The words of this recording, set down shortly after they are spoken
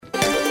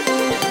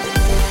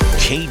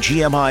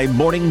KGMI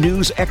Morning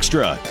News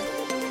Extra.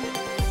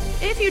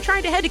 If you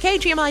tried to head to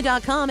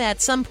KGMI.com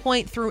at some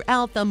point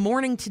throughout the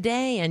morning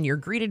today and you're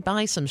greeted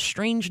by some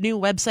strange new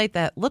website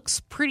that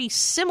looks pretty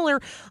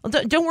similar,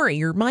 don't worry,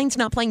 your mind's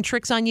not playing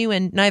tricks on you,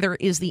 and neither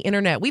is the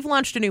internet. We've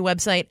launched a new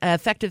website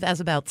effective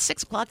as about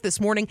 6 o'clock this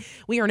morning.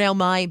 We are now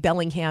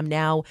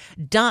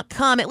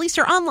MyBellinghamNow.com. At least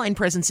our online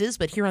presence is,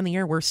 but here on the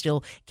air, we're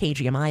still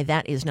KGMI.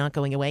 That is not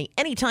going away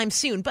anytime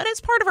soon. But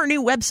as part of our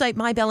new website,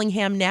 My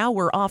Bellingham Now,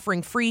 we're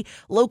offering free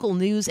local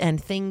news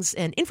and things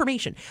and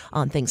information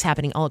on things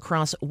happening all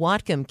across Whatcom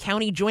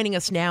County. Joining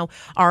us now,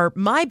 our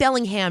My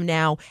Bellingham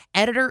Now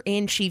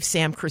editor-in-chief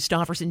Sam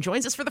Kristofferson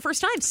joins us for the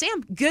first time.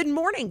 Sam, good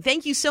morning.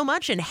 Thank you so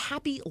much, and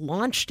happy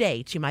launch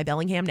day to My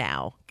Bellingham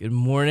Now. Good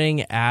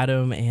morning,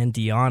 Adam and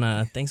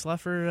Dianna. Thanks a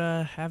lot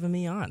for having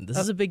me on. This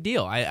is a big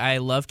deal. I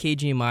love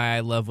KGMI. I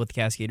love what the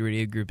Cascade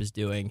Radio Group is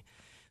doing.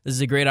 This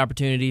is a great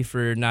opportunity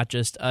for not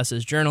just us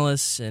as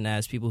journalists and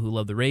as people who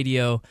love the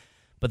radio,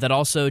 but that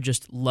also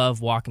just love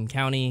Whatcom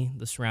County,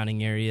 the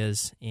surrounding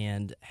areas,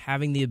 and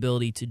having the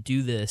ability to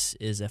do this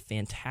is a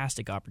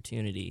fantastic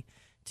opportunity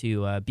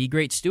to be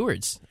great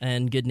stewards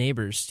and good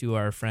neighbors to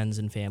our friends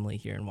and family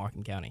here in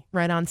Whatcom County.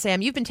 Right on,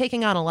 Sam. You've been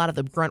taking on a lot of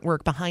the grunt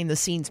work behind the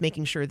scenes,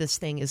 making sure this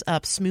thing is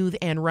up, smooth,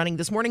 and running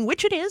this morning,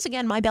 which it is.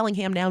 Again,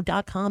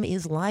 MyBellinghamNow.com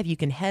is live. You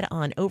can head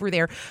on over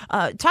there.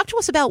 Talk to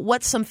us about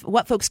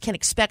what folks can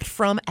expect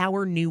from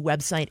our new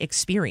website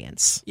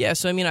experience. Yeah,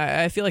 so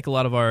I feel like a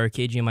lot of our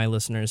KGMI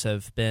listeners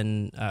have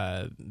been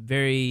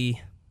very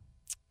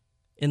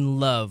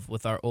in love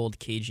with our old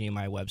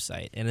KGMI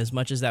website. And as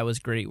much as that was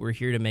great, we're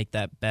here to make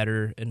that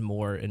better and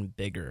more and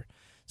bigger.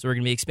 So we're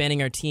going to be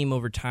expanding our team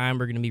over time.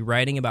 We're going to be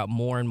writing about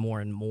more and more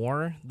and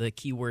more. The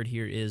key word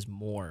here is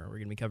more. We're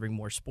going to be covering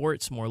more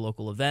sports, more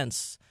local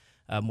events,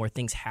 more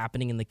things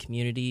happening in the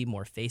community,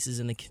 more faces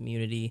in the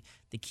community.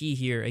 The key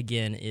here,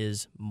 again,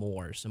 is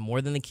more. So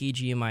more than the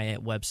KGMI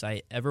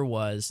website ever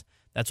was.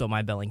 That's what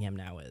My Bellingham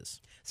Now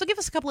is. So give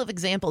us a couple of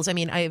examples.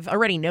 I've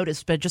already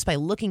noticed, but just by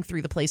looking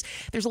through the place,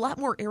 there's a lot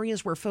more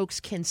areas where folks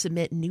can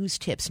submit news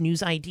tips,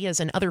 news ideas,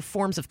 and other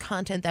forms of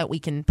content that we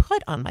can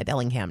put on My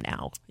Bellingham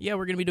Now. Yeah,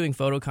 we're going to be doing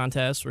photo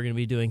contests. We're going to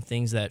be doing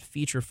things that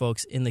feature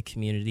folks in the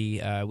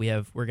community.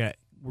 We're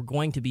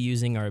going to be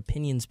using our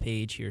opinions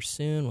page here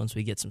soon once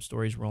we get some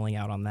stories rolling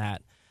out on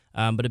that.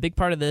 But a big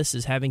part of this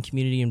is having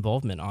community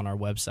involvement on our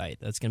website.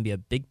 That's going to be a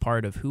big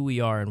part of who we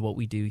are and what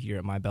we do here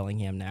at My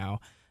Bellingham Now.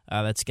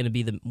 That's going to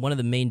be one of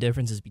the main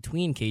differences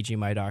between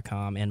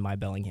KGMI.com and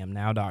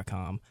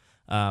MyBellinghamNow.com.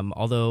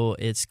 Although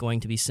it's going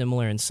to be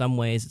similar in some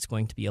ways, it's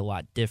going to be a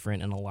lot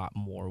different in a lot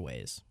more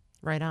ways.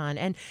 Right on.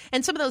 And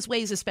some of those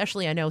ways,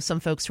 especially, I know some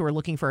folks who are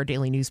looking for our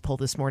daily news poll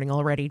this morning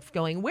already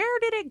going, where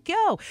did it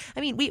go?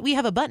 We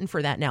have a button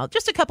for that now.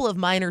 Just a couple of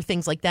minor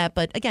things like that.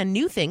 But again,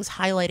 new things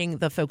highlighting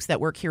the folks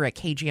that work here at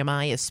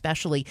KGMI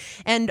especially,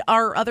 and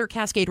our other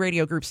Cascade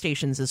Radio Group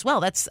stations as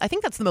well. I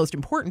think that's the most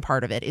important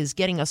part of it, is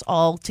getting us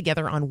all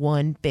together on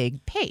one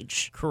big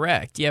page.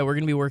 Correct. Yeah, we're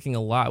going to be working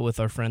a lot with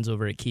our friends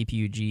over at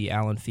KPUG,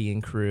 Alan Fee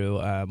and crew.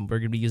 We're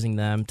going to be using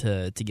them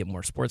to get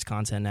more sports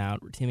content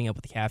out. We're teaming up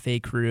with the Cafe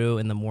crew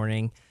in the morning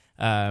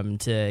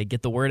to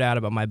get the word out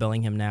about My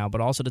Bellingham Now,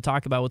 but also to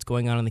talk about what's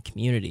going on in the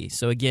community.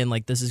 So again,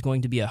 this is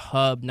going to be a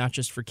hub, not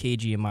just for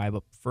KGMI,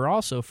 but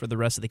also for the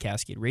rest of the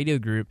Cascade Radio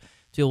Group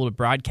to be able to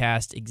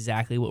broadcast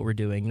exactly what we're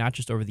doing, not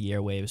just over the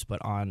airwaves,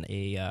 but on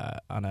a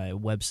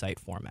website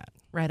format.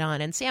 Right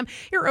on. And Sam,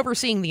 you're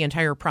overseeing the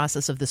entire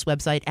process of this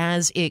website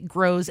as it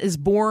grows, as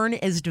born,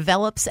 as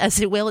develops,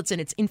 as it will. It's in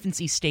its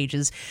infancy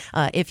stages,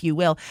 if you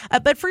will.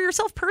 But for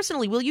yourself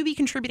personally, will you be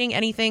contributing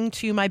anything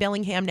to My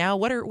Bellingham Now?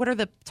 What are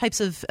the types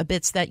of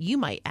bits that you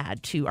might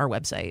add to our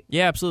website?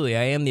 Yeah, absolutely.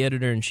 I am the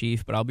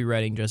editor-in-chief, but I'll be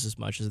writing just as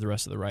much as the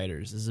rest of the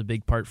writers. This is a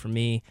big part for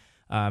me.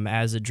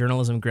 As a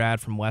journalism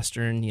grad from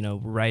Western,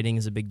 writing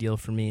is a big deal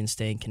for me and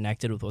staying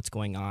connected with what's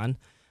going on.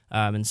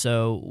 And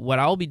so what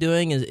I'll be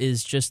doing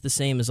is just the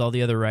same as all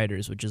the other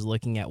writers, which is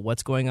looking at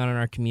what's going on in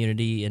our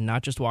community, and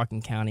not just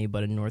Whatcom County,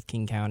 but in North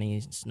King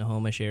County,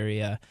 Snohomish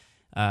area,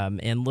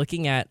 and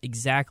looking at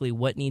exactly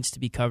what needs to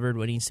be covered,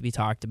 what needs to be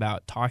talked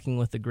about, talking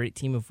with a great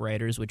team of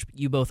writers, which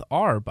you both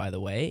are, by the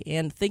way,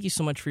 and thank you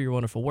so much for your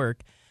wonderful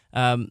work.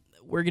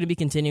 We're going to be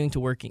continuing to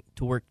work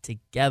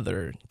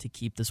together to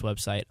keep this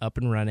website up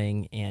and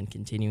running and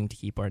continuing to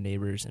keep our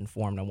neighbors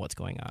informed on what's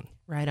going on.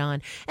 Right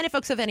on. And if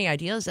folks have any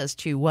ideas as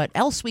to what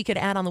else we could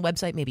add on the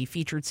website, maybe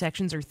featured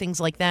sections or things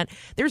like that,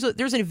 there's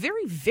a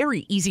very,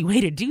 very easy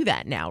way to do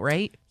that now,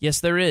 right? Yes,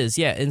 there is.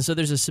 Yeah, and so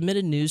there's a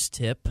submitted news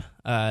tip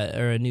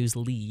or a news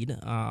lead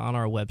on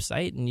our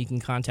website, and you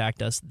can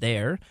contact us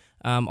there.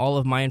 All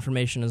of my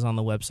information is on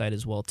the website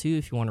as well, too,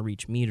 if you want to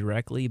reach me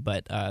directly.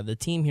 But the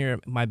team here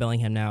at My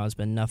Bellingham Now has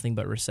been nothing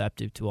but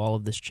receptive to all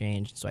of this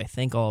change, so I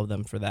thank all of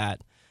them for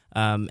that.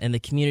 And the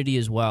community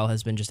as well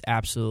has been just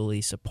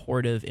absolutely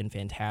supportive and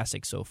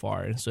fantastic so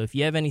far. And so if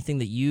you have anything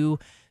that you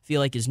feel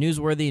like is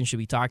newsworthy and should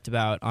be talked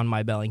about on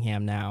My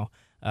Bellingham Now,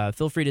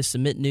 feel free to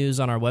submit news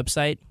on our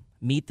website,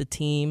 meet the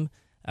team,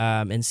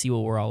 and see what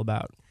we're all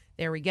about.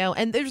 There we go.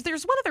 And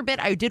there's one other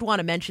bit I did want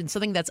to mention,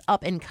 something that's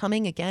up and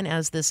coming again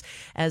as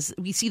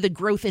we see the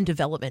growth and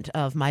development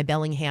of My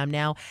Bellingham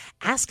Now.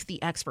 Ask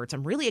the Experts.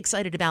 I'm really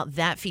excited about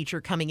that feature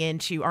coming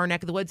into our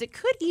neck of the woods. It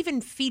could even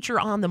feature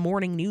on the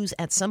morning news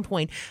at some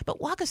point, but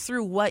walk us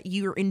through what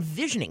you're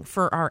envisioning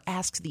for our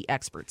Ask the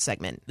Experts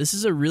segment. This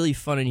is a really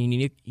fun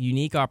and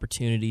unique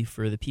opportunity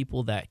for the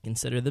people that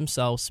consider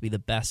themselves to be the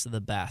best of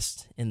the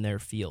best in their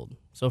field.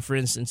 So, for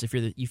instance, if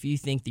you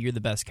think that you're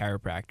the best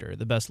chiropractor,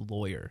 the best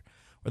lawyer,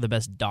 or the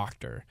best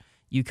doctor,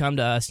 you come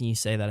to us and you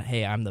say that,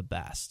 hey, I'm the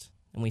best.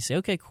 And we say,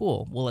 okay,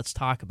 cool. Well, let's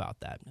talk about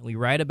that. And we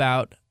write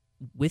about,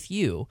 with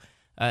you,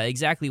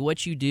 exactly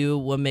what you do,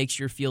 what makes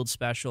your field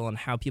special, and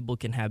how people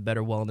can have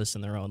better wellness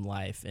in their own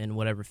life in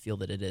whatever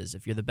field that it is.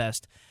 If you're the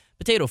best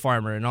potato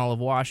farmer in all of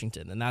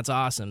Washington, then that's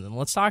awesome. Then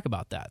let's talk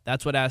about that.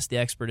 That's what Ask the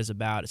Expert is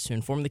about. It's to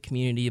inform the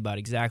community about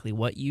exactly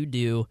what you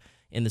do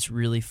in this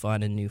really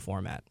fun and new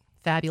format.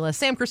 Fabulous.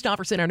 Sam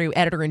Kristofferson, our new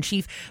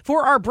editor-in-chief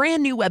for our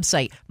brand new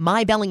website,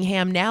 My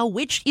Bellingham Now,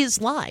 which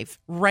is live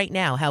right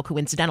now. How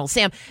coincidental.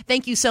 Sam,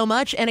 thank you so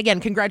much. And again,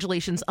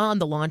 congratulations on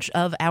the launch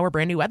of our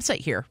brand new website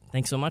here.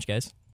 Thanks so much, guys.